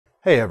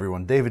Hey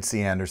everyone, David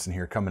C. Anderson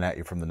here coming at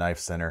you from the Knife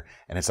Center,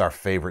 and it's our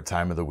favorite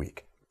time of the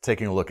week,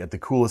 taking a look at the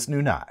coolest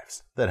new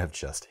knives that have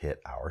just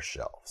hit our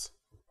shelves.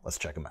 Let's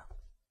check them out.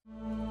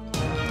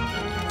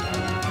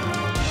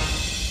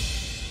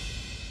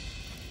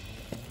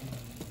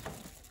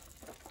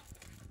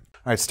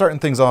 All right, starting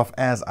things off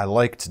as I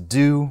like to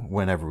do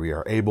whenever we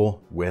are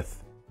able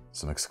with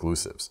some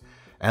exclusives.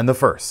 And the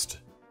first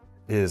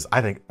is,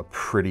 I think, a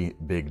pretty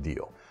big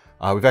deal.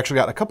 We've actually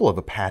got a couple of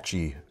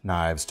Apache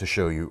knives to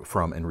show you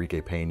from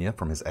Enrique Pena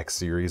from his X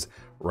series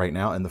right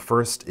now. And the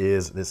first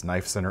is this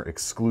Knife Center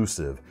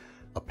exclusive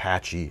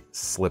Apache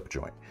slip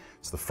joint.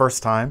 It's the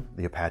first time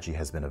the Apache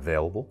has been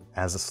available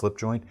as a slip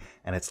joint,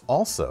 and it's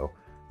also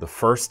the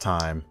first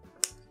time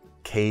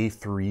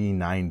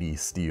K390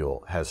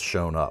 steel has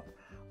shown up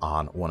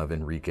on one of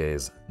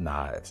Enrique's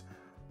knives.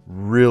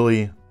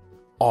 Really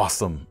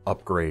awesome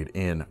upgrade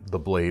in the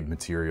blade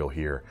material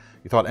here.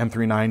 You thought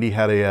M390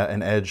 had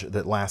an edge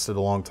that lasted a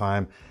long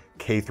time.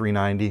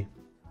 K390,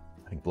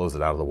 I think, blows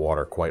it out of the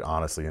water, quite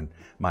honestly, in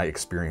my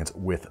experience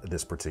with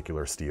this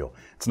particular steel.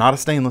 It's not a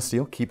stainless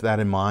steel, keep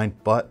that in mind,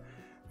 but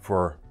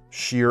for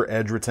sheer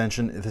edge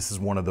retention, this is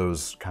one of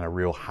those kind of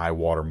real high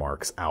water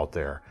marks out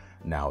there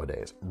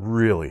nowadays.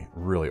 Really,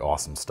 really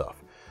awesome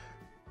stuff.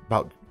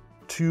 About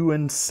 2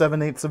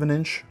 7/8 of an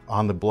inch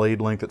on the blade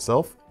length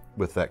itself,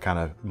 with that kind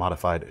of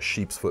modified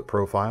sheep's foot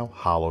profile,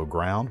 hollow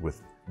ground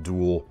with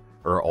dual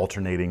or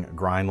alternating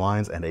grind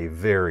lines, and a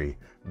very,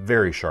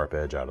 very sharp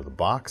edge out of the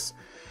box,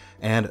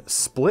 and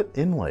split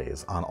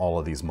inlays on all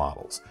of these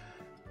models.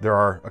 There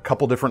are a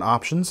couple different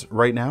options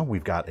right now.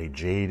 We've got a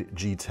jade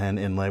G10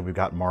 inlay, we've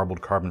got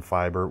marbled carbon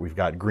fiber, we've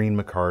got green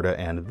micarta,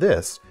 and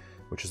this,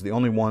 which is the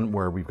only one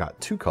where we've got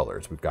two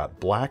colors. We've got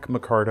black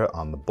micarta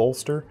on the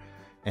bolster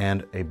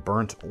and a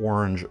burnt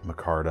orange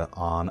micarta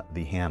on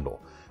the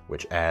handle,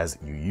 which, as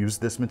you use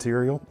this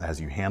material, as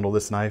you handle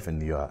this knife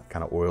and the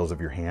kind of oils of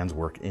your hands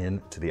work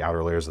into the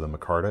outer layers of the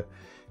micarta,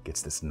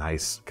 gets this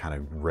nice kind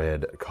of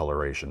red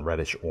coloration,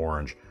 reddish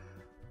orange.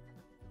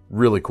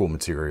 Really cool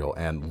material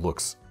and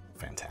looks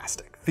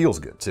fantastic. Feels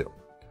good too.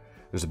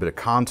 There's a bit of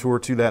contour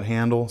to that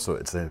handle, so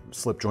it's a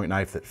slip joint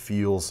knife that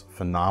feels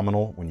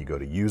phenomenal when you go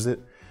to use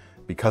it.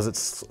 Because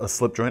it's a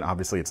slip joint,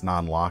 obviously it's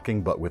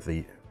non-locking, but with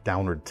the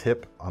downward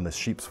tip on the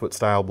sheep's foot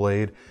style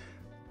blade,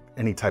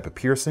 any type of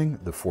piercing,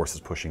 the force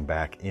is pushing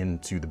back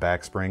into the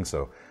back spring,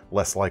 so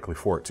less likely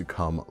for it to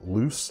come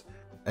loose.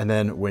 And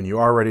then when you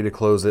are ready to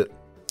close it,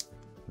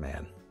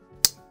 man,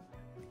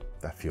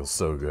 that feels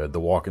so good.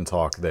 The walk and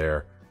talk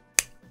there,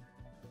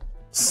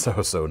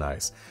 so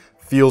nice.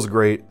 Feels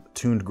great,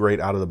 tuned great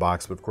out of the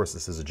box, but of course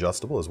this is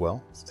adjustable as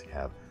well, so you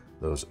have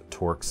those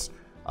Torx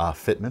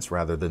fitments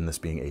rather than this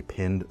being a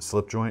pinned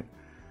slip joint.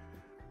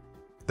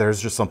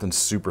 There's just something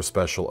super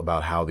special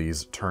about how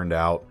these turned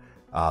out.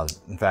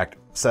 In fact,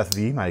 Seth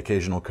V, my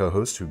occasional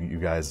co-host, who you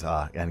guys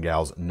and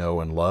gals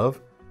know and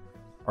love,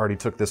 already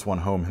took this one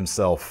home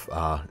himself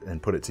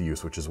and put it to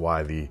use, which is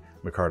why the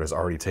micarta's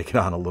already taken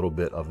on a little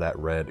bit of that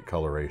red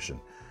coloration.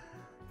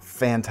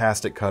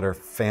 Fantastic cutter,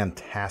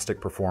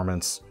 fantastic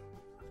performance,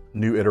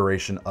 new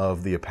iteration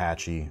of the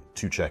Apache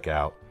to check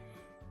out.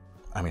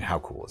 I mean, how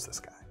cool is this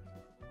guy?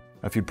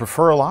 Now, if you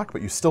prefer a lock,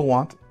 but you still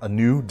want a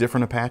new,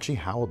 different Apache,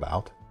 how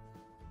about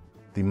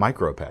the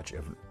Micro Apache?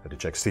 I had to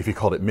check to see if he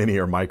called it mini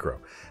or micro.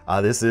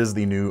 This is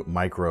the new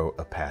Micro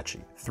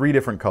Apache. 3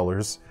 different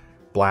colors,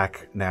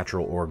 black,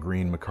 natural, or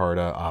green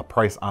micarta.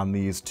 Price on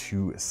these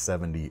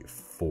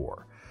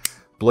 $274.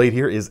 Blade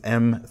here is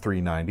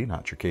M390,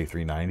 not your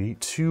K390.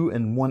 2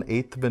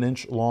 1/8 of an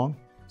inch long.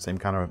 Same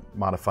kind of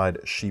modified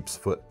sheep's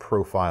foot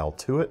profile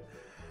to it.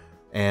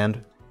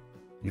 And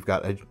you've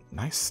got a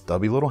nice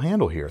stubby little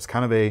handle here. It's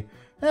kind of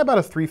about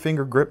a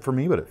 3-finger grip for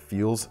me, but it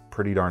feels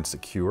pretty darn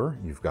secure.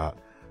 You've got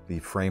the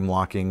frame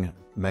locking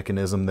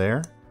mechanism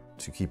there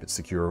to keep it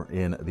secure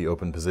in the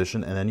open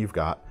position. And then you've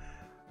got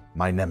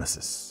my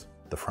nemesis,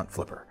 the front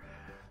flipper.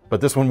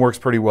 But this one works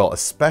pretty well,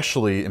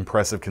 especially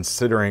impressive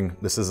considering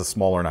this is a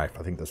smaller knife.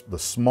 I think the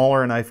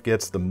smaller a knife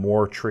gets, the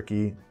more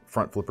tricky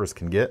front flippers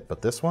can get,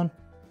 but this one,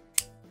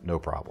 no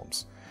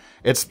problems.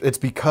 It's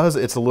because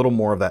it's a little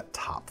more of that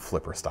top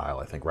flipper style,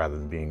 I think, rather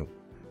than being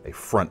a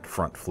front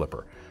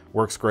flipper.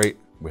 Works great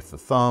with the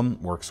thumb,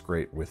 works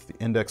great with the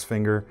index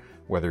finger,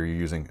 whether you're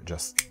using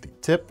just the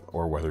tip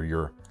or whether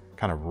you're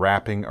kind of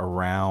wrapping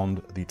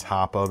around the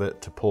top of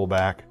it to pull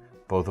back.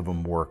 Both of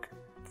them work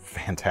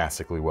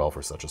fantastically well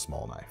for such a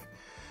small knife.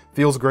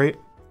 Feels great,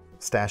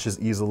 stashes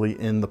easily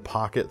in the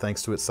pocket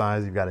thanks to its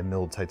size. You've got a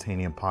milled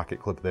titanium pocket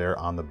clip there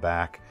on the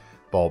back,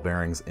 ball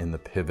bearings in the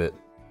pivot.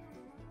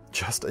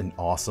 Just an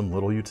awesome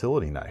little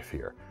utility knife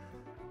here.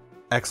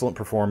 Excellent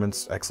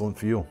performance, excellent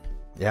feel.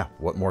 Yeah,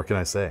 what more can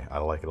I say? I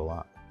like it a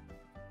lot.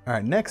 All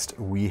right, next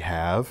we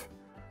have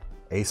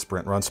a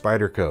Sprint Run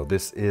Spyderco.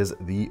 This is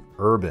the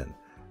Urban,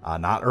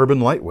 not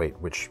Urban Lightweight,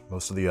 which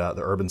most of the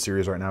Urban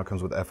series right now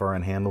comes with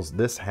FRN handles.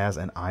 This has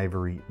an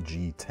ivory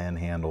G10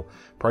 handle.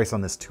 Price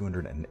on this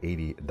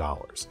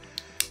 $280.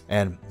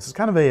 And this is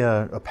kind of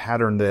a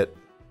pattern that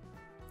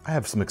I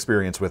have some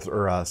experience with,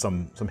 or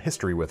some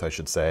history with, I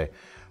should say.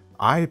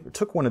 I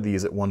took one of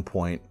these at one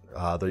point,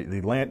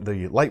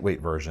 the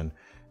lightweight version.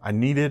 I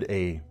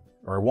needed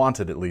or I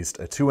wanted at least,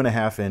 a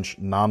 2.5-inch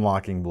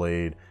non-locking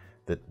blade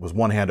that was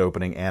one-hand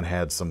opening and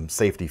had some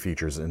safety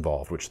features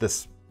involved, which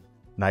this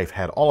knife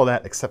had all of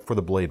that except for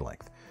the blade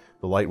length.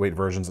 The lightweight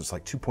versions, it's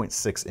like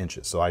 2.6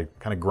 inches. So I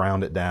kind of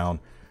ground it down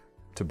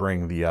to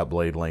bring the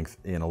blade length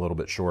in a little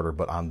bit shorter.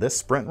 But on this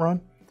sprint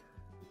run,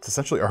 it's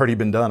essentially already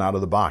been done out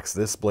of the box.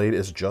 This blade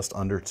is just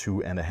under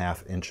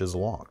 2.5 inches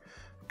long.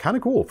 Kind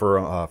of cool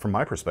from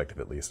my perspective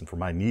at least, and for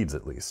my needs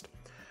at least.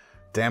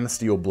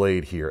 Damasteel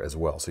blade here as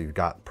well. So you've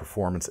got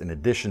performance in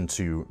addition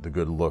to the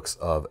good looks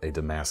of a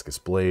Damascus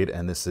blade.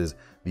 And this is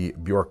the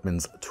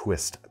Bjorkman's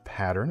twist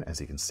pattern, as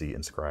you can see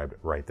inscribed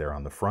right there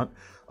on the front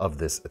of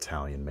this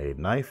Italian-made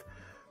knife.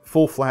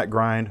 Full flat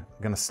grind,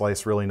 gonna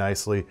slice really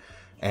nicely.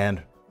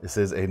 And this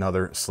is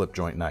another slip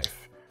joint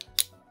knife.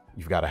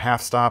 You've got a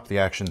half stop. The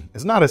action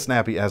is not as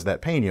snappy as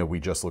that Pena we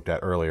just looked at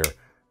earlier,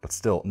 but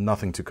still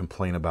nothing to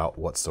complain about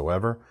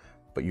whatsoever.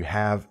 But you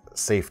have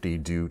safety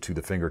due to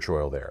the finger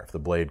choil there. If the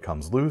blade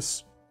comes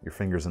loose, your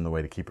finger's in the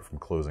way to keep it from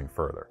closing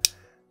further.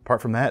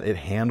 Apart from that, it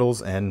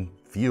handles and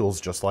feels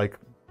just like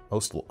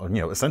most,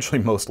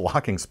 essentially most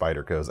locking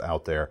Spydercos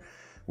out there,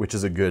 which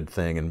is a good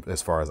thing, and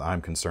as far as I'm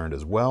concerned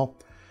as well.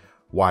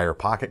 Wire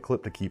pocket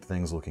clip to keep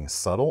things looking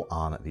subtle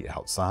on the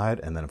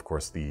outside, and then of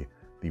course the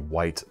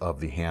white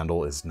of the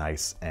handle is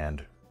nice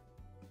and,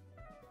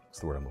 what's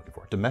the word I'm looking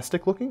for?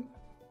 Domestic looking?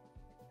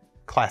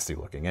 Classy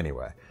looking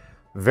anyway.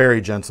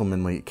 Very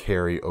gentlemanly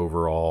carry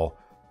overall,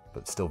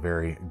 but still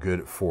very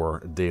good for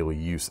daily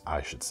use,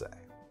 I should say.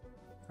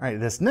 All right,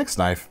 this next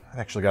knife I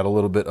actually got a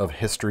little bit of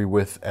history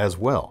with as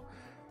well.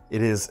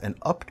 It is an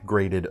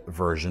upgraded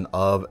version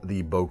of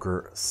the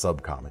Boker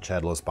Subcom, a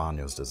Chad Los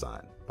Banos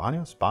design.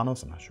 Banos? I'm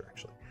not sure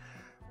actually.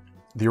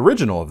 The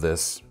original of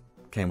this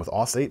came with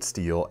Aus-8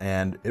 steel,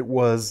 and it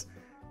was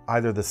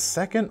either the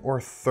second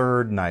or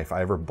third knife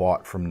I ever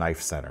bought from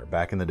KnifeCenter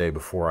back in the day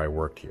before I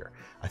worked here.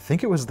 I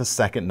think it was the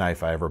second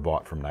knife I ever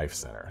bought from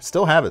KnifeCenter.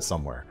 Still have it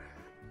somewhere.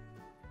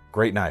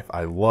 Great knife.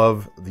 I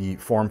love the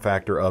form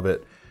factor of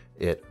it.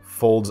 It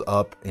folds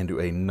up into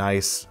a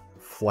nice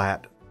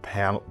flat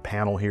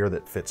panel here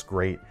that fits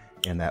great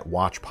in that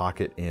watch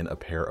pocket in a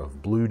pair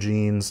of blue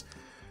jeans.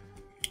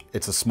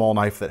 It's a small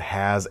knife that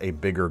has a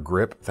bigger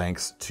grip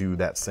thanks to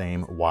that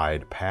same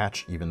wide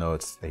patch, even though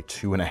it's a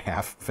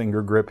 2.5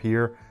 finger grip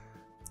here.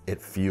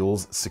 It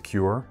feels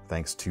secure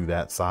thanks to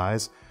that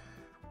size.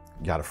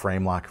 Got a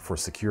frame lock for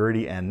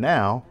security, and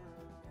now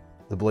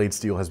the blade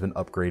steel has been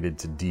upgraded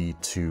to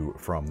D2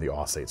 from the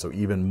Aus-8, so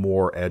even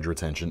more edge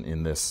retention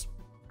in this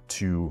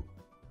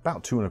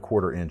about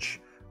 2.25 inch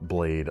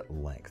blade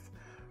length.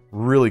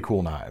 Really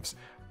cool knives.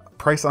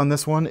 Price on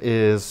this one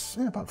is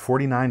about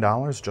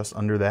 $49, just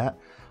under that.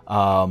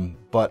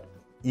 But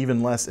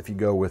even less if you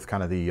go with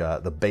kind of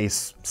the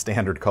base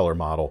standard color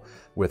model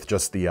with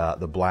just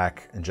the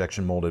black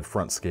injection molded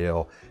front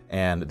scale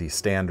and the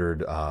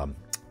standard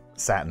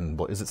satin.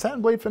 Is it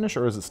satin blade finish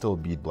or is it still a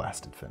bead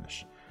blasted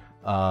finish?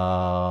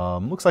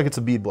 Looks like it's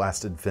a bead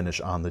blasted finish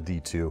on the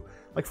D2,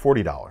 like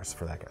 $40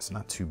 for that guy, so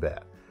not too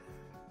bad.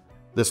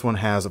 This one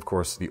has, of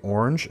course, the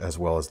orange as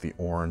well as the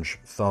orange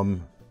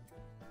thumb.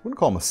 Wouldn't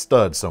call them a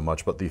stud so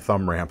much, but the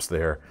thumb ramps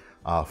there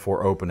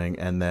for opening,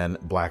 and then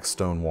black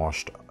stone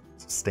washed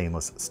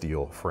stainless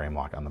steel frame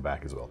lock on the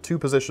back as well.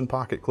 2-position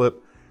pocket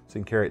clip, so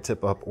you can carry it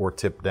tip up or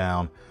tip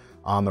down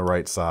on the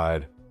right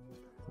side.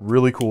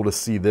 Really cool to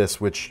see this,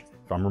 which,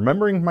 if I'm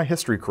remembering my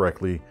history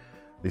correctly,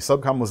 the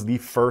Subcom was the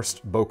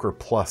first Boker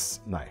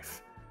Plus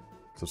knife.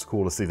 So it's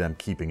cool to see them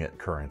keeping it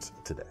current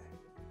today.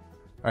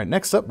 All right,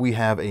 next up we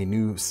have a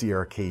new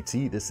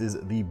CRKT. This is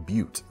the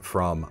Butte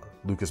from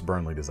Lucas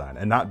Burnley Design,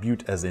 and not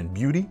Butte as in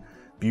beauty,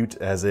 Butte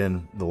as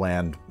in the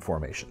land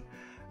formation.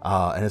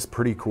 And it's a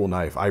pretty cool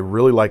knife. I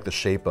really like the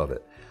shape of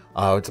it.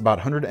 It's about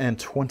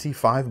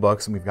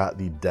 $125, and we've got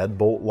the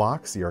deadbolt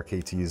lock,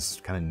 CRKT's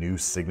kind of new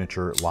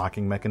signature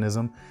locking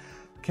mechanism.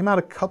 Came out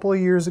a couple of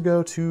years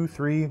ago, 2,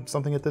 3,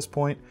 something at this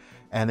point,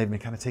 and they've been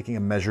kind of taking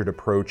a measured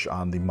approach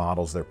on the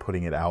models they're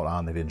putting it out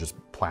on. They didn't just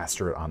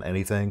plaster it on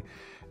anything.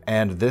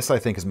 And this, I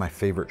think, is my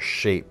favorite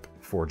shape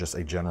for just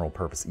a general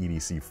purpose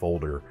EDC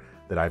folder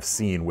that I've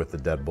seen with the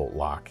deadbolt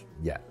lock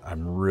yet.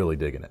 I'm really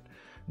digging it.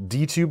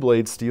 D2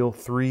 blade steel,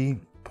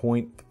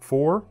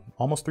 3.4,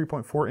 almost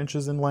 3.4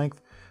 inches in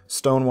length,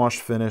 stonewash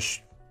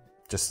finish,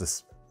 just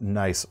this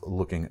nice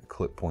looking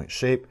clip point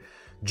shape.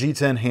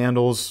 G10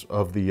 handles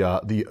of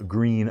the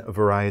green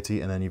variety,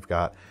 and then you've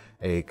got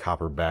a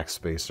copper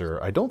backspacer.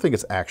 I don't think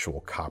it's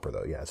actual copper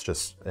though. Yeah, it's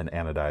just an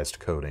anodized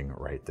coating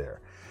right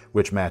there,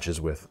 which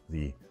matches with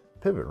the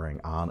pivot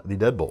ring on the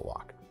deadbolt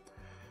lock.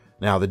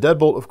 Now the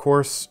deadbolt, of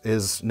course,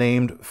 is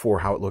named for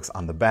how it looks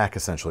on the back,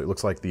 essentially. It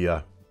looks like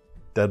the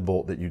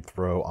deadbolt that you'd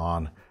throw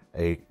on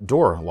a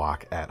door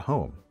lock at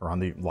home, or on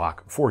the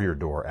lock for your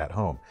door at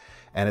home.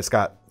 And it's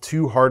got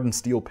 2 hardened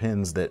steel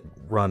pins that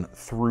run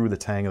through the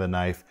tang of the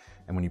knife,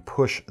 and when you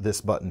push this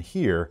button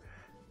here,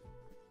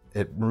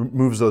 it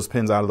moves those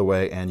pins out of the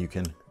way and you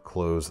can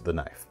close the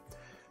knife.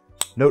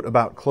 Note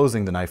about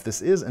closing the knife,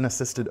 this is an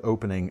assisted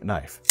opening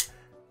knife.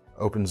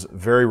 Opens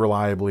very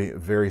reliably,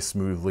 very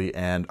smoothly,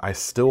 and I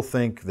still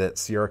think that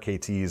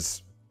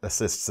CRKT's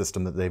assist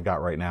system that they've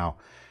got right now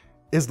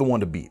is the one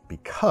to beat,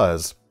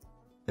 because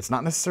it's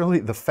not necessarily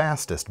the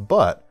fastest,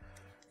 but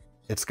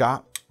it's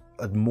got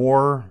a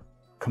more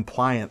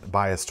compliant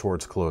bias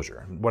towards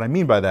closure. What I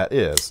mean by that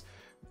is,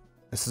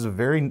 this is a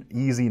very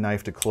easy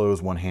knife to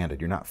close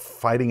one-handed. You're not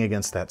fighting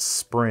against that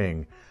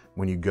spring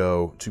when you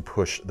go to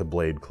push the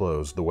blade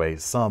closed the way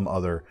some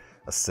other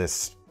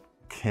assists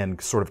can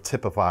sort of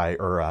typify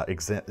or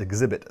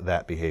exhibit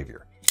that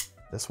behavior.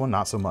 This one,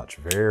 not so much.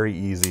 Very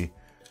easy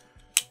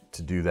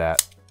to do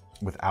that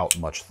without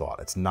much thought.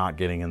 It's not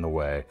getting in the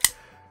way.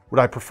 Would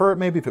I prefer it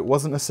maybe if it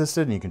wasn't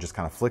assisted and you can just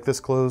kind of flick this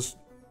closed?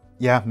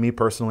 Yeah, me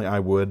personally, I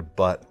would,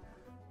 but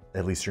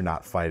at least you're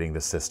not fighting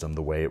the system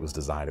the way it was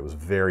designed. It was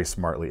very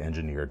smartly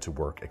engineered to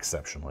work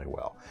exceptionally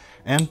well.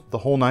 And the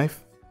whole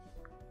knife,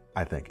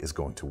 I think, is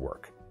going to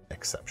work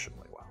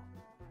exceptionally well.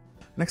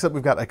 Next up,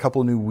 we've got a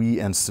couple new WE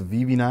and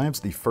Civivi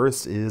knives. The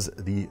first is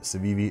the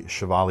Civivi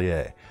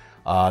Chevalier.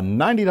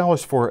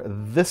 $90 for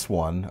this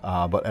one,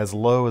 but as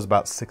low as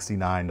about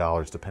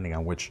 $69 depending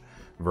on which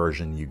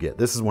version you get.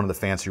 This is one of the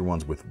fancier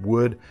ones with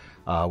wood.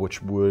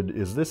 Which wood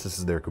is this? This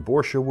is their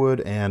Cabotia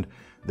wood and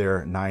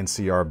their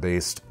 9CR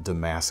based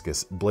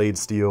Damascus blade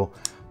steel,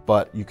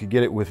 but you could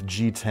get it with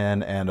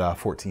G10 and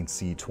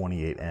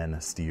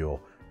 14C28N steel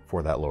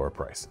for that lower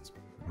price. It's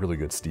really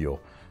good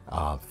steel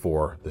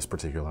for this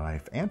particular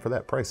knife and for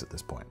that price at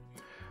this point.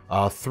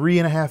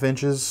 3.5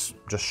 inches,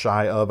 just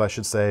shy of, I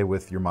should say,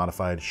 with your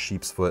modified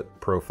sheep's foot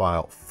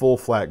profile, full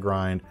flat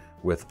grind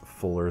with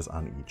fullers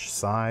on each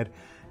side.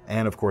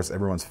 And of course,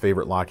 everyone's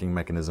favorite locking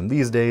mechanism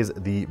these days,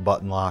 the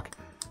button lock,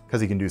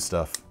 because you can do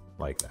stuff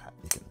like that.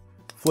 You can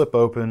flip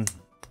open,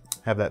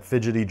 have that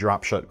fidgety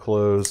drop shut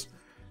close,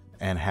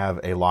 and have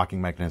a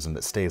locking mechanism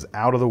that stays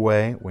out of the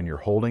way when you're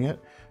holding it.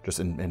 Just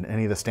in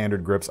any of the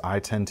standard grips I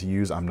tend to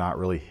use, I'm not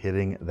really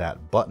hitting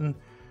that button.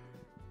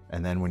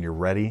 And then when you're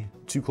ready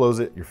to close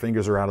it, your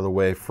fingers are out of the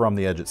way from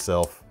the edge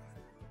itself.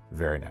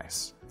 Very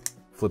nice.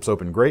 Flips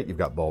open great. You've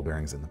got ball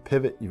bearings in the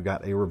pivot. You've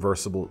got a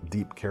reversible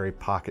deep carry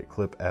pocket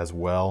clip as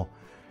well.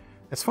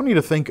 It's funny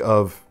to think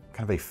of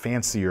kind of a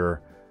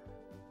fancier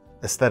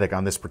aesthetic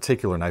on this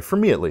particular knife, for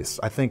me at least.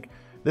 I think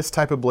this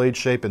type of blade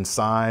shape and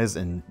size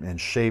and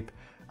shape,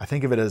 I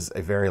think of it as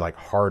a very like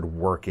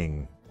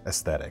hard-working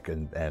aesthetic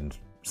and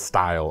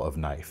style of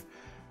knife.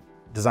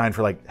 Designed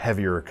for like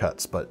heavier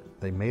cuts, but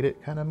they made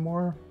it kind of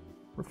more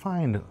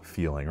refined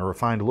feeling, or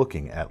refined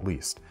looking at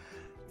least.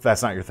 If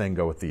that's not your thing,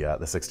 go with the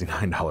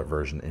 $69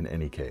 version in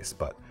any case,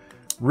 but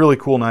really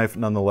cool knife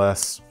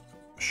nonetheless,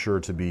 sure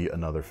to be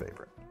another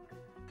favorite.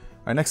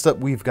 All right, next up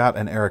we've got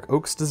an Eric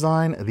Oakes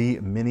design,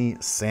 the mini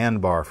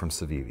sandbar from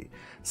Civivi.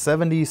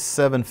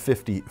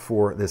 $77.50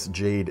 for this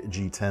Jade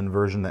G10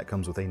 version that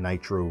comes with a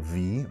Nitro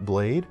V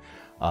blade,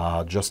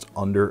 just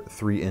under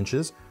 3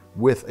 inches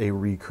with a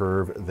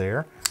recurve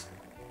there.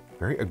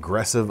 Very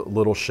aggressive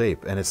little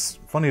shape, and it's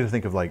funny to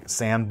think of like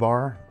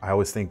sandbar. I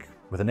always think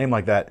with a name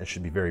like that, it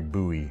should be very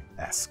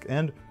Bowie-esque,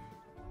 and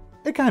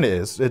it kind of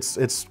is.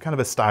 It's kind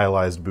of a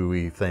stylized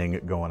Bowie thing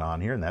going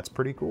on here, and that's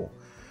pretty cool.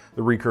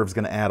 The recurve is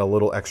going to add a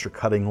little extra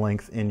cutting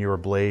length in your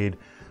blade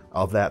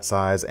of that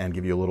size and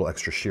give you a little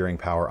extra shearing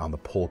power on the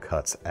pull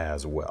cuts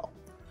as well.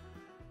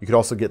 You could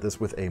also get this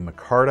with a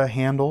micarta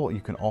handle.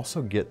 You can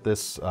also get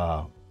this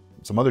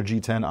some other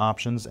G10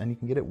 options, and you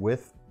can get it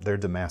with their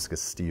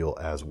Damascus steel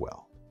as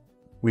well.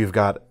 We've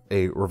got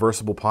a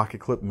reversible pocket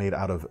clip made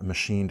out of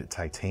machined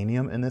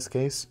titanium in this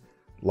case,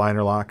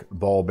 liner lock,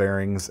 ball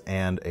bearings,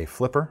 and a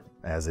flipper,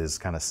 as is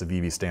kind of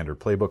Civivi standard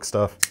playbook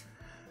stuff,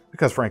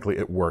 because frankly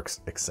it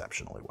works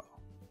exceptionally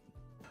well.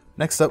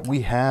 Next up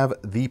we have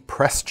the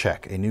Press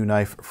Check, a new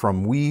knife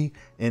from WE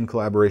in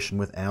collaboration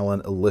with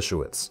Alan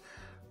Elishewitz,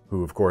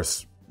 who of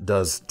course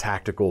does the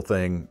tactical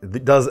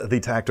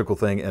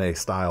thing in a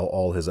style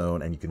all his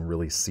own, and you can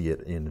really see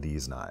it in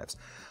these knives.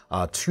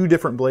 2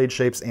 different blade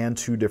shapes and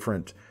 2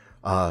 different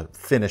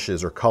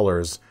finishes or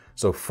colors,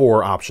 so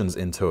 4 options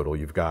in total.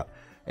 You've got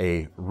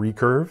a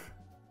recurve.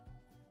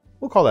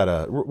 We'll call that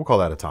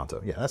a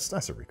tanto. Yeah, that's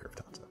a recurve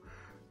tanto.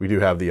 We do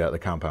have the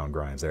compound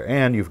grinds there,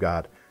 and you've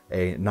got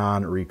a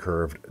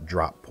non-recurved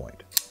drop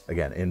point.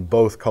 Again, in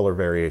both color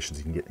variations,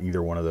 you can get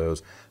either one of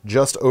those.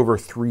 Just over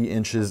 3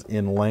 inches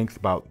in length,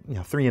 about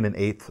 3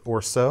 1/8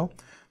 or so.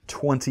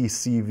 20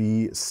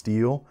 CV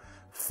steel.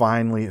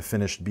 Finely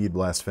finished bead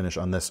blast finish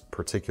on this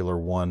particular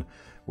one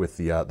with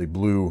the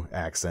blue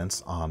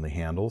accents on the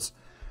handles.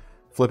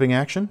 Flipping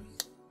action,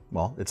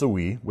 well, it's a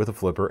WE with a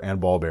flipper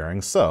and ball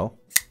bearings, so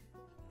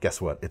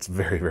guess what? It's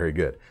very, very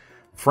good.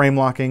 Frame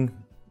locking,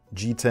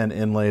 G10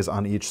 inlays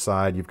on each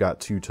side. You've got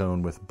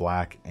two-tone with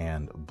black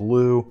and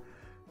blue.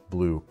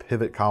 Blue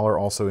pivot collar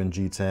also in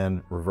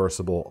G10,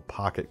 reversible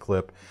pocket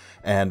clip.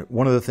 And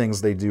one of the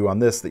things they do on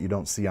this that you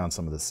don't see on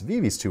some of the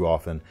Civivis too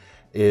often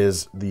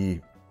is the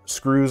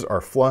screws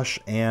are flush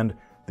and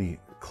the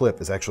clip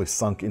is actually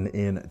sunken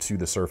into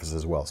the surface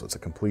as well. So it's a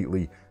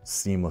completely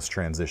seamless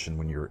transition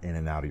when you're in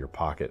and out of your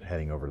pocket,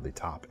 heading over to the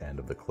top end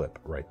of the clip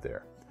right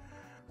there.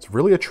 It's a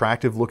really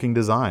attractive looking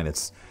design.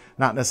 It's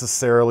Not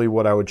necessarily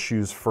what I would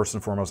choose first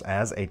and foremost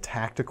as a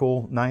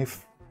tactical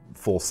knife,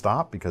 full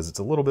stop, because it's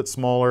a little bit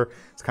smaller.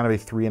 It's kind of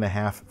a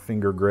 3.5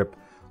 finger grip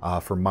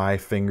for my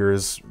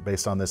fingers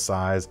based on this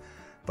size,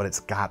 but it's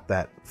got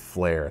that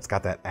flair, it's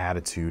got that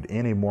attitude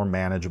in a more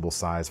manageable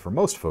size for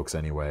most folks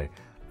anyway,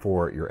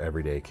 for your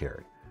everyday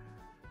carry.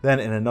 Then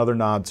in another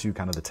nod to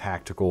kind of the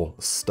tactical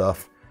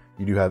stuff,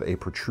 you do have a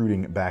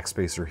protruding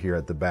backspacer here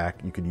at the back.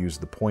 You could use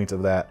the point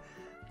of that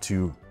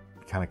to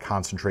kind of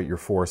concentrate your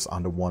force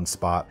onto one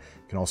spot.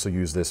 You can also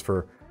use this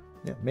for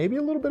maybe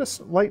a little bit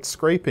of light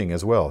scraping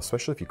as well,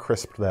 especially if you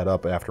crisp that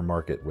up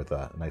aftermarket with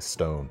a nice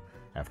stone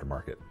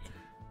aftermarket.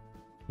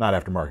 Not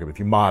aftermarket, but if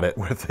you mod it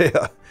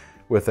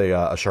with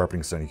a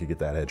sharpening stone, you could get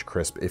that edge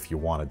crisp if you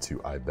wanted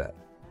to, I bet.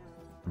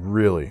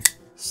 Really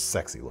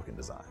sexy looking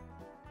design.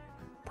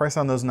 Price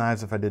on those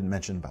knives, if I didn't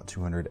mention, about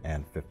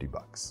 250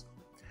 bucks.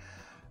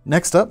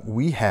 Next up,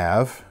 we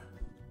have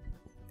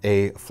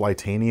a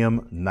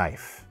Flytanium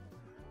knife.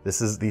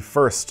 This is the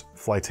first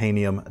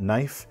Flytanium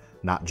knife,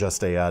 not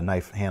just a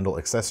knife handle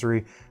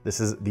accessory. This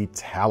is the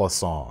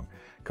Talisong.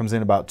 Comes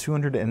in about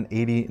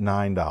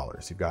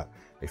 $289. You've got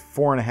a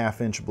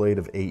 4.5-inch blade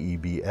of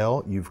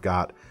AEBL. You've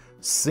got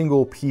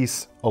single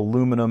piece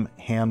aluminum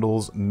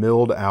handles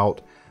milled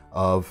out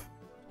of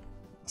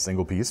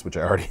single piece, which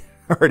I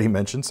already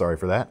mentioned, sorry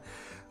for that.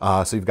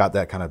 So you've got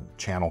that kind of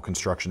channel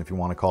construction, if you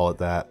want to call it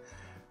that.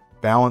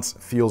 Balance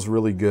feels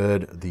really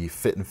good. The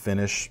fit and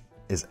finish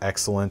is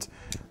excellent.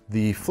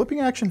 The flipping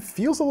action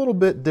feels a little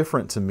bit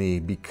different to me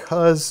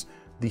because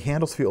the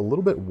handles feel a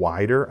little bit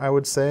wider, I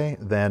would say,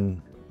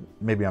 than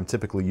maybe I'm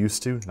typically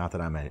used to. Not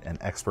that I'm an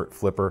expert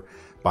flipper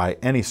by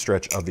any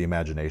stretch of the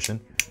imagination,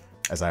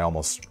 as I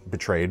almost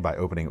betrayed by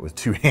opening it with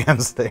two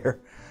hands there.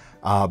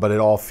 But it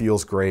all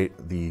feels great.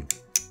 The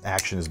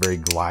action is very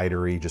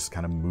glidery, just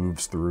kind of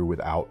moves through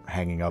without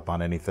hanging up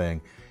on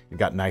anything. You've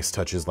got nice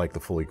touches like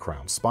the fully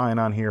crowned spine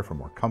on here for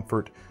more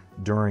comfort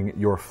during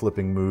your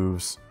flipping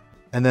moves.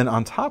 And then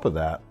on top of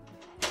that,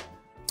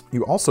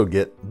 you also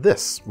get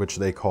this, which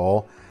they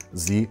call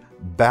the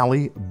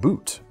Bally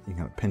Boot. You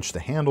can pinch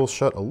the handles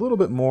shut a little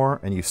bit more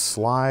and you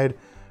slide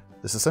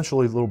this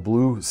essentially little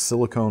blue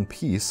silicone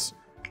piece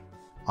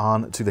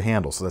onto the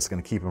handle. So that's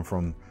going to keep them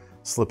from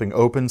slipping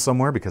open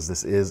somewhere, because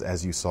this is,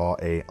 as you saw,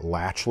 a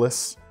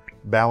latchless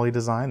Bally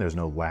design. There's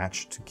no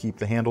latch to keep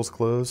the handles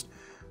closed.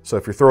 So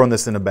if you're throwing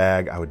this in a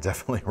bag, I would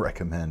definitely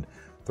recommend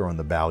throwing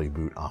the Bally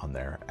Boot on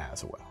there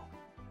as well.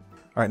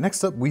 All right,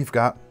 next up, we've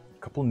got a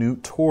couple new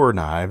Tor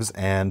knives,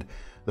 and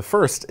the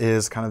first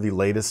is kind of the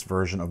latest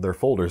version of their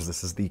folders.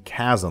 This is the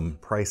Chasm,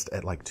 priced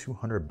at like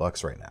 200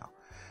 bucks right now.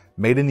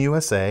 Made in the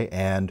USA,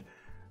 and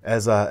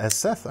as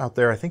Seth out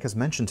there, I think, has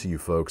mentioned to you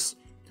folks,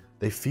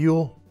 they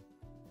feel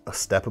a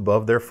step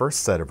above their first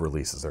set of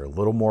releases. They're a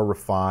little more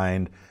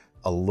refined,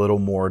 a little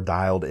more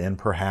dialed in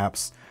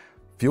perhaps.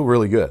 Feel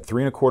really good.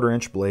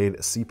 3.25-inch blade,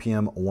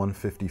 CPM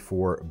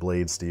 154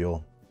 blade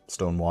steel,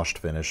 stone washed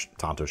finish,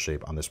 Tonto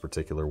shape on this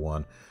particular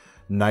one.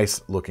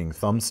 Nice looking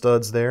thumb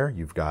studs there.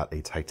 You've got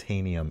a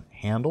titanium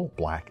handle,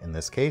 black in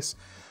this case,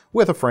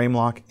 with a frame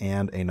lock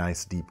and a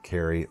nice deep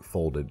carry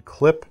folded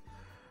clip.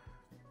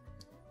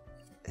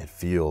 It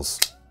feels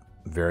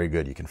very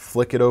good. You can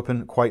flick it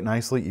open quite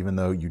nicely, even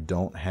though you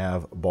don't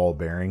have ball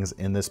bearings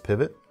in this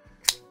pivot,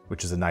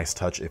 which is a nice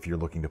touch if you're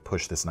looking to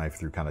push this knife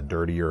through kind of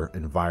dirtier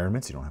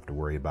environments. You don't have to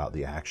worry about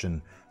the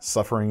action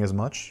suffering as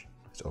much.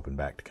 Let's open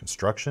back to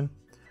construction.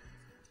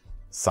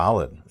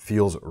 Solid.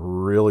 Feels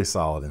really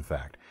solid, in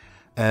fact.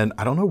 And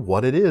I don't know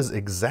what it is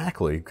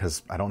exactly,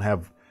 because I don't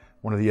have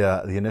one of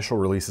the initial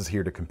releases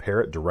here to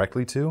compare it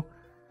directly to.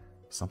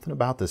 Something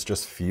about this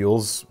just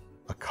feels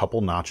a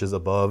couple notches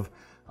above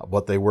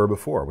what they were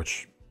before,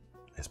 which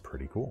is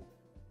pretty cool.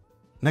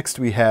 Next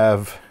we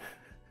have,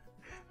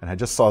 and I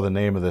just saw the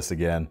name of this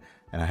again,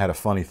 and I had a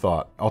funny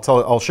thought.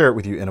 I'll share it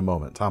with you in a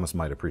moment. Thomas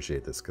might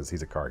appreciate this because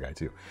he's a car guy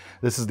too.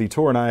 This is the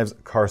Tor Knives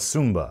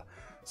Carsumba.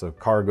 So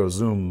Cargo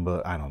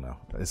Zumba, I don't know.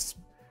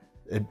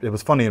 It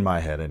was funny in my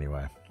head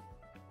anyway.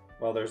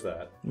 Well, there's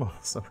that. Well,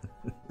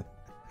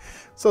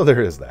 so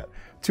there is that.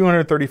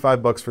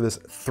 235 bucks for this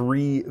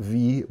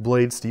 3V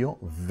blade steel.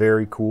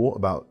 Very cool.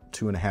 About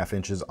 2.5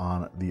 inches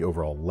on the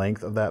overall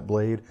length of that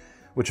blade,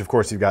 which of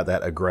course you've got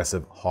that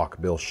aggressive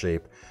hawkbill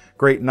shape.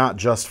 Great not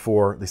just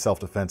for the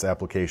self-defense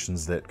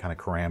applications that kind of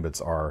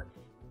karambits are,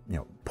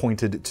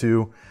 pointed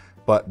to,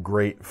 but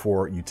great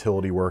for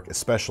utility work,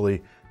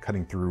 especially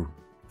cutting through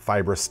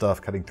fibrous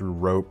stuff, cutting through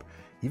rope,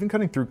 even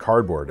cutting through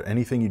cardboard.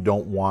 Anything you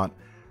don't want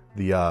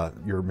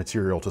your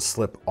material to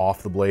slip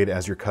off the blade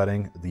as you're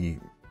cutting, the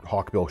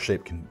hawkbill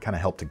shape can kind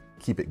of help to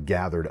keep it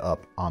gathered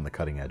up on the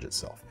cutting edge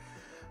itself.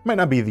 Might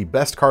not be the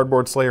best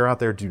cardboard slayer out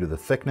there due to the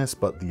thickness,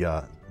 but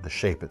the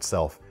shape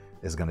itself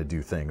is going to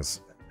do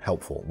things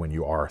helpful when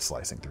you are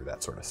slicing through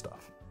that sort of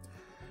stuff.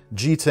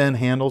 G10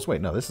 handles.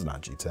 Wait, no, this is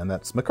not G10.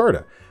 That's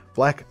micarta.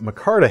 Black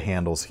micarta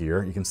handles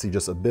here. You can see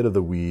just a bit of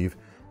the weave.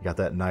 You got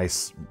that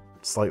nice,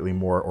 slightly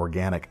more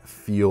organic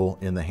feel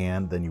in the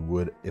hand than you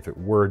would if it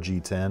were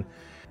G10.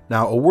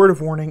 Now, a word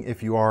of warning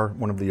if you are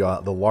one of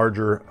the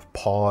larger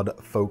pawed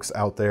folks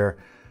out there.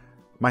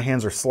 My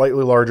hands are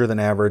slightly larger than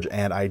average,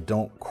 and I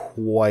don't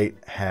quite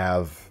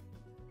have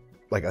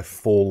like a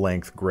full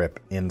length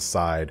grip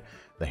inside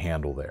the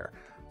handle there.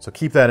 So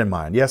keep that in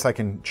mind. Yes, I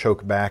can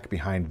choke back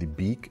behind the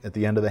beak at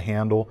the end of the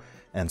handle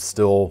and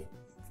still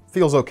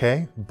feels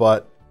okay,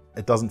 but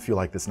it doesn't feel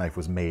like this knife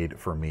was made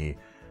for me,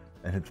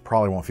 and it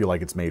probably won't feel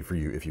like it's made for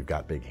you if you've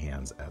got big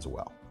hands as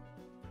well.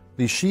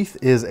 The sheath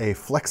is a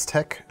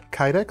FlexTech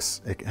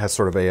Kydex. It has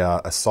sort of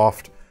a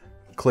soft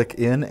click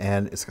in,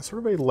 and it's got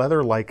sort of a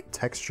leather-like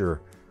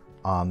texture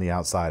on the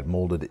outside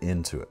molded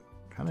into it.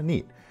 Kind of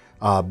neat.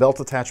 Belt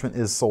attachment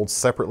is sold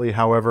separately,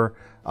 however.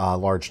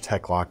 Large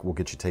tech lock will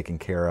get you taken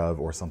care of,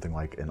 or something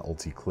like an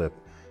Ulti clip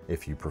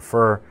if you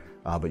prefer,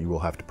 but you will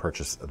have to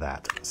purchase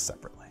that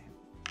separately.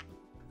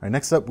 All right,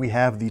 next up we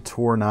have the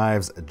Tour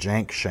Knives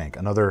Jank Shank,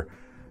 another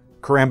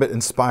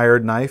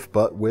Karambit-inspired knife,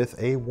 but with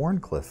a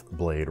Wharncliffe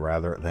blade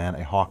rather than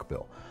a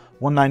hawkbill.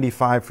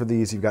 $195 for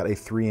these. You've got a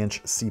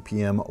 3-inch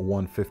CPM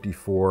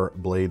 154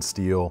 blade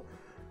steel,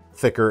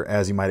 thicker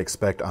as you might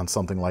expect on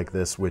something like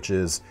this, which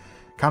is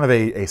kind of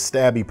a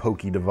stabby,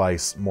 pokey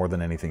device more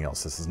than anything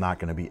else. This is not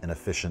going to be an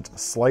efficient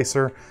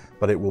slicer,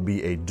 but it will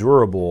be a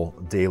durable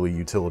daily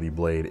utility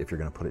blade if you're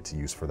going to put it to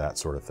use for that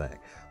sort of thing.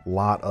 A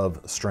lot of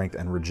strength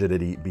and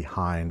rigidity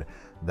behind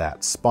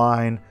that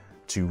spine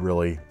to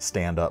really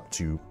stand up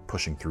to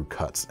pushing through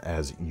cuts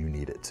as you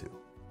need it to.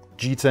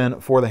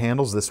 G10 for the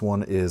handles. This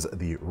one is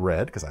the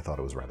red because I thought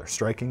it was rather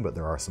striking, but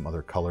there are some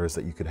other colors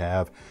that you could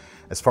have.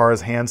 As far as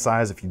hand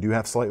size, if you do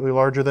have slightly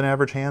larger than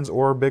average hands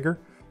or bigger,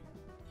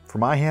 for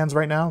my hands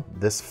right now,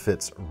 this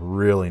fits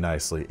really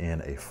nicely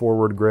in a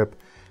forward grip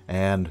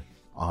and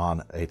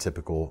on a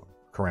typical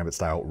Karambit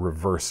style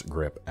reverse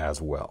grip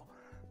as well.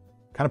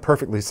 Kind of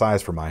perfectly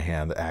sized for my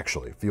hand,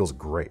 actually. Feels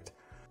great.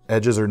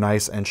 Edges are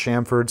nice and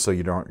chamfered, so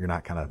you're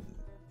not kind of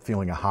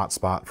feeling a hot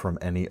spot from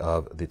any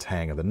of the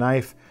tang of the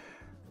knife.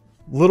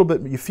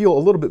 You feel a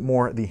little bit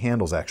more the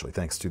handles actually,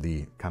 thanks to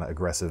the kind of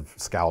aggressive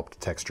scalloped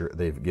texture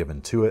they've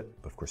given to it.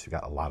 But of course, you've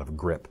got a lot of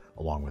grip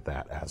along with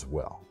that as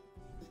well.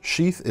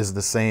 Sheath is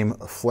the same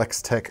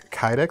FlexTech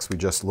Kydex we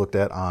just looked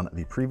at on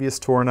the previous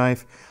Tour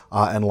knife,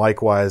 and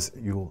likewise,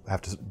 you'll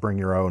have to bring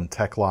your own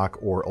Tech Lock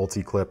or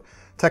Ulti clip.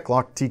 Tech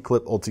Lock,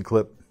 T-clip, Ulti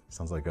clip.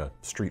 Sounds like a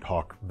street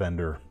hawk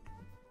vendor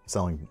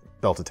selling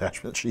belt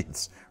attachment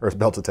sheaths or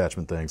belt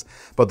attachment things,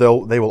 but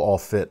they will all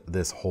fit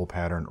this whole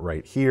pattern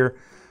right here.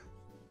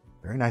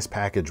 Very nice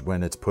package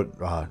when it's put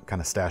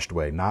kind of stashed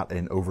away, not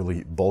an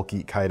overly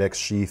bulky Kydex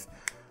sheath,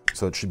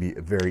 so it should be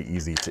very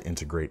easy to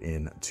integrate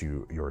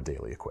into your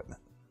daily equipment.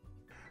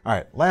 All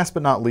right, last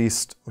but not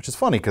least, which is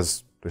funny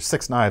because there's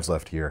 6 knives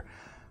left here,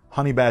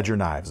 Honey Badger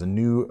Knives, a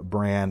new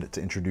brand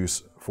to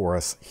introduce for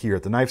us here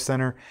at the Knife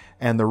Center.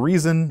 And the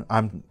reason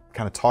I'm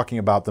kind of talking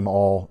about them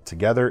all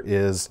together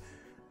is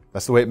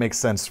that's the way it makes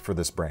sense for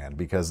this brand,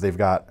 because they've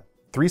got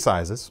 3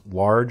 sizes,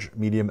 large,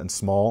 medium, and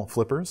small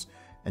flippers.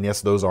 And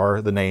yes, those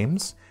are the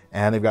names.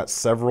 And they've got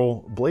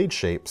several blade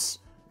shapes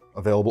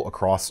available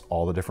across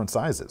all the different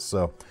sizes.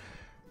 So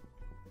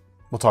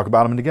we'll talk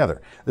about them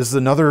together. This is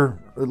another,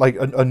 like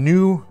a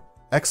new,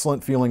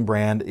 excellent feeling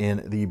brand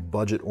in the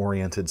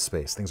budget-oriented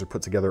space. Things are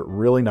put together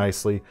really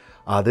nicely.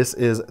 This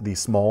is the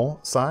small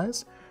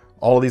size.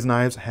 All of these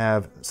knives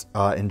have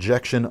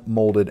injection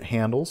molded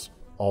handles,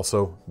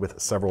 also with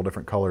several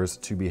different colors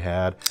to be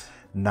had.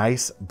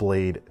 Nice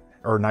blade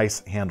or nice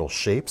handle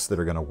shapes that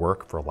are going to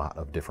work for a lot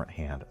of different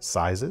hand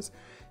sizes.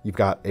 You've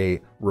got a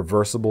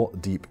reversible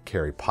deep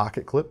carry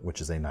pocket clip,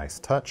 which is a nice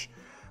touch.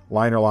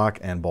 Liner lock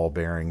and ball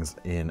bearings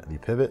in the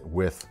pivot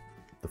with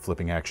the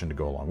flipping action to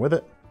go along with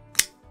it,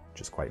 which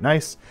is quite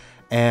nice.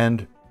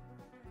 And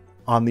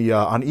on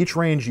each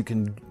range, you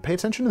can pay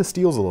attention to the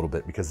steels a little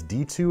bit because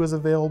D2 is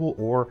available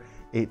or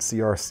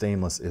 8CR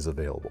stainless is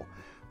available.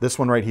 This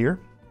one right here,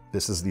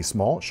 this is the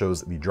small. It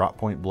shows the drop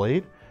point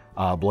blade.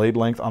 Blade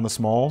length on the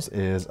smalls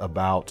is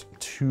about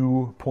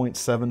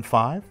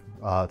 2.75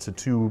 to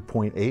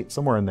 2.8,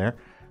 somewhere in there.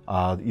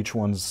 Each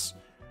one's,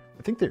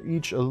 I think they're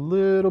each a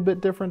little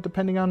bit different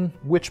depending on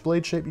which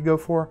blade shape you go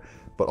for,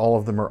 but all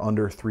of them are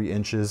under 3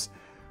 inches.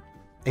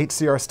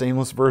 8CR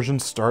stainless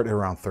versions start at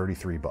around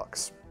 33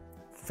 bucks.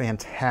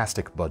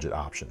 Fantastic budget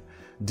option.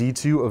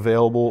 D2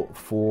 available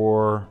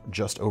for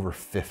just over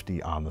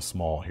 50 on the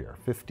small here,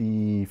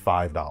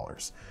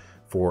 $55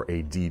 for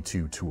a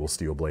D2 tool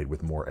steel blade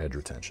with more edge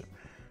retention.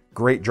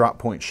 Great drop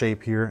point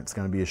shape here. It's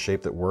going to be a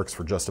shape that works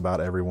for just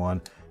about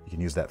everyone. You can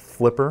use that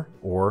flipper,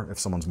 or if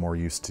someone's more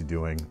used to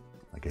doing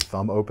like a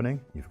thumb opening,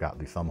 you've got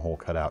the thumb hole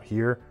cut out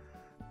here.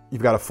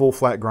 You've got a full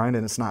flat grind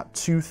and it's not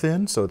too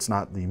thin, so it's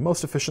not the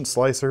most efficient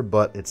slicer,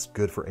 but it's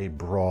good for a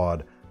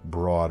broad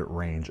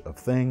range of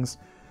things.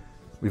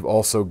 We've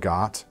also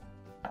got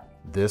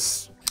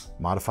this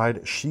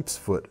modified sheep's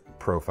foot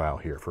profile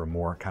here for a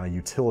more kind of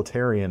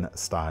utilitarian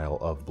style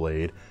of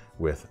blade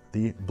with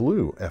the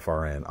blue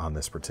FRN on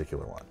this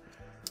particular one.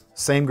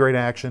 Same great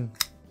action,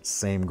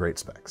 same great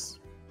specs.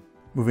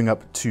 Moving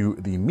up to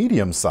the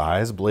medium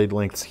size, blade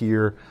lengths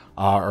here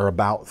are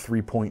about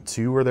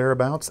 3.2 or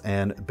thereabouts,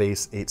 and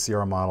base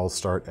 8CR models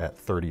start at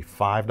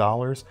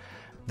 $35.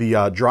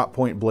 The drop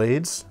point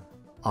blades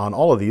on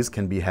all of these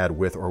can be had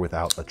with or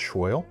without a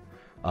choil.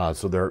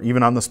 So they're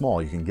even on the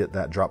small, you can get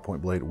that drop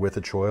point blade with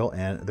a choil,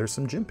 and there's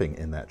some jimping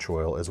in that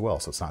choil as well.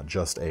 So it's not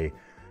just a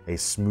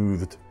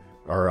smoothed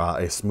or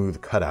a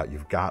smooth cutout.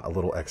 You've got a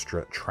little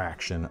extra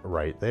traction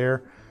right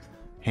there.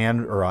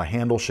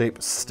 Handle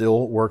shape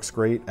still works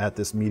great at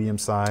this medium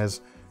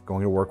size.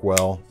 Going to work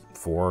well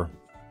for,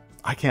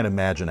 I can't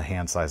imagine a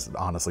hand size,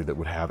 honestly, that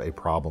would have a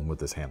problem with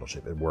this handle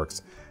shape. It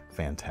works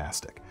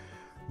fantastic.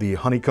 The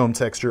honeycomb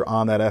texture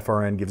on that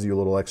FRN gives you a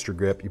little extra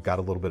grip. You've got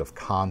a little bit of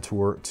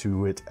contour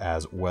to it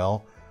as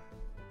well.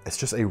 It's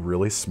just a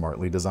really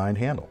smartly designed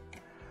handle.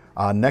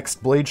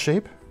 Next blade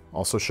shape,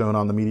 also shown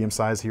on the medium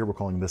size here, we're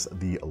calling this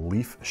the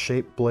leaf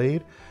shape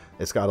blade.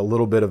 It's got a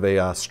little bit of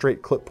a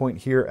straight clip point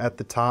here at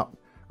the top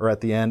or at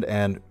the end,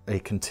 and a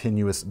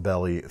continuous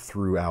belly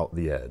throughout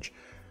the edge.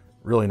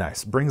 Really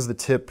nice. Brings the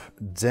tip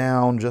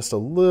down just a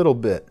little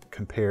bit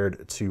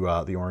compared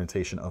to the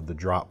orientation of the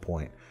drop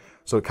point.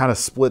 So it kind of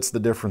splits the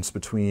difference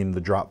between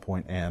the drop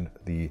point and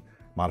the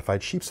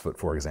modified sheep's foot,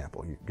 for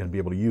example. You're going to be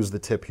able to use the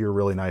tip here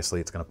really nicely.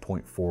 It's going to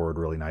point forward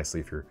really nicely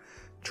if you're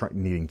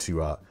needing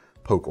to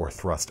poke or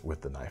thrust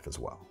with the knife as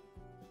well.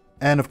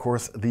 And of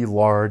course, the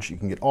large. You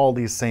can get all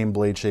these same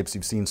blade shapes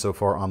you've seen so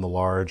far on the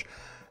large.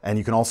 And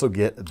you can also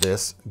get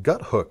this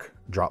gut hook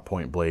drop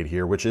point blade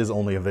here, which is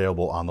only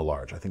available on the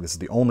large. I think this is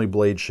the only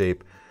blade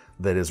shape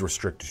that is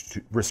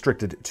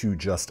restricted to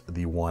just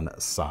the one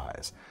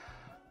size.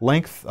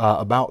 Length,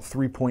 about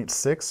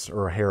 3.6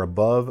 or a hair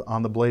above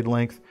on the blade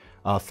length.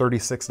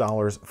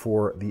 $36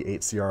 for the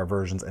 8CR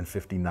versions and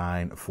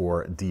 $59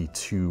 for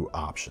D2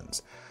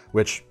 options,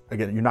 which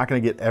again, you're not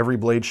going to get every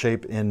blade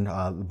shape in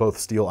both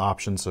steel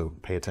options, so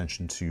pay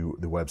attention to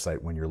the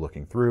website when you're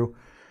looking through.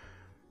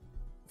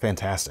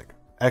 Fantastic.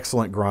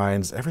 Excellent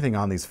grinds. Everything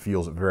on these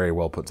feels very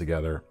well put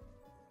together.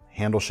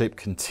 Handle shape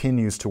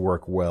continues to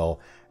work well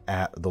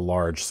at the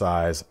large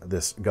size.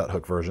 This gut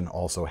hook version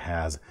also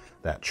has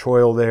that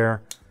choil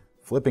there.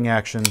 Flipping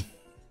action,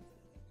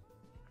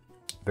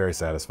 very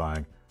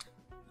satisfying,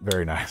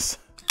 very nice.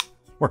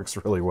 Works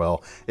really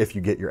well if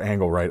you get your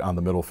angle right on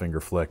the middle finger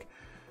flick.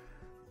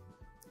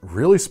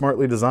 Really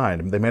smartly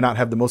designed. They may not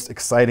have the most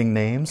exciting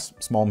names,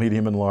 small,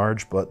 medium, and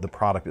large, but the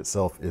product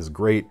itself is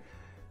great.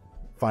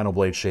 Final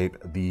blade shape,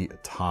 the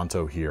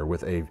Tonto here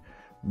with a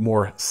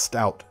more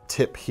stout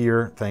tip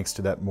here, thanks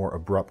to that more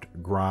abrupt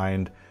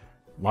grind.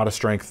 A lot of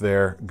strength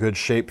there. Good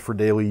shape for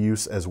daily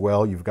use as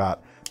well. You've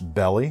got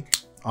belly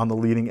on the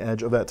leading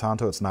edge of that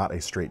Tonto. It's not a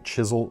straight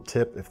chisel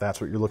tip, if that's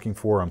what you're looking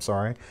for. I'm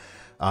sorry.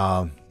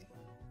 I'm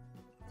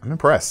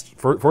impressed.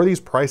 For these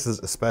prices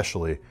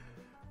especially,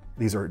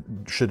 these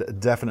should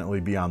definitely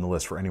be on the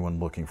list for anyone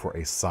looking for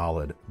a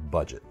solid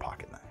budget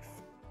pocket knife.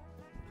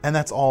 And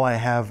that's all I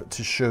have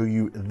to show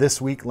you this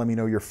week. Let me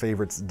know your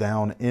favorites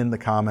down in the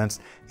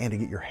comments, and to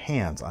get your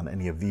hands on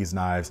any of these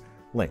knives,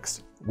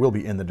 links will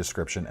be in the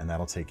description, and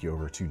that'll take you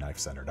over to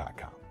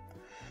KnifeCenter.com.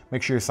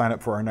 Make sure you sign up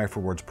for our Knife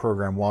Rewards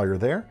program while you're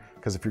there,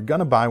 because if you're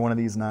gonna buy one of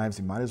these knives,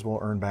 you might as well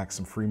earn back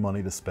some free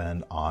money to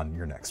spend on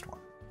your next one.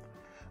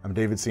 I'm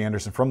David C.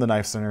 Anderson from the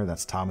Knife Center.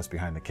 That's Thomas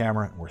behind the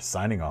camera, and we're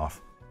signing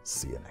off.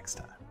 See you next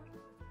time.